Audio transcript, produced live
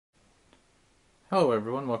Hello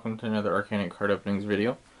everyone, welcome to another Arcanic card openings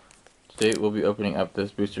video. Today we'll be opening up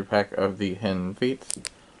this booster pack of the Hidden Fates.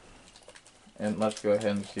 And let's go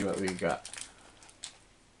ahead and see what we got.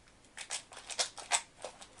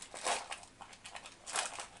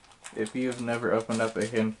 If you have never opened up a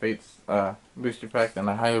Hidden Fates booster pack, then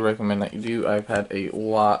I highly recommend that you do. I've had a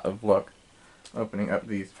lot of luck opening up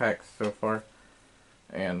these packs so far,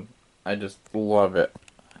 and I just love it.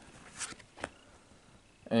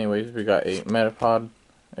 Anyways, we got a Metapod,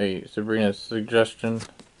 a Sabrina's Suggestion,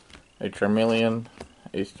 a Charmeleon,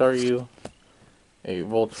 a Staryu, a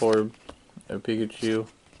Voltorb, a Pikachu,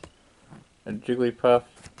 a Jigglypuff,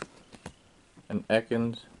 an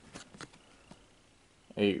Ekans,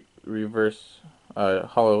 a reverse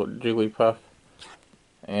hollow Jigglypuff,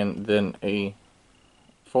 and then a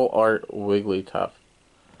full art Wigglytuff.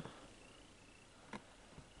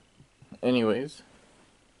 Anyways,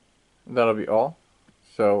 that'll be all.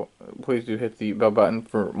 So please do hit the bell button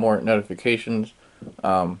for more notifications.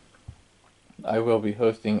 I will be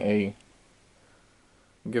hosting a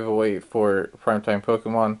giveaway for Primetime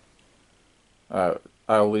Pokemon.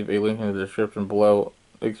 I'll leave a link in the description below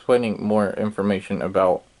explaining more information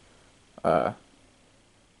about that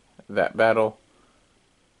battle.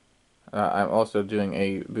 I'm also doing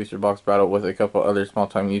a booster box battle with a couple other small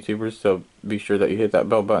time YouTubers, so be sure that you hit that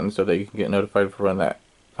bell button so that you can get notified for when that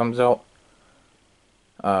comes out.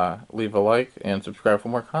 Leave a like and subscribe for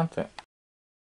more content.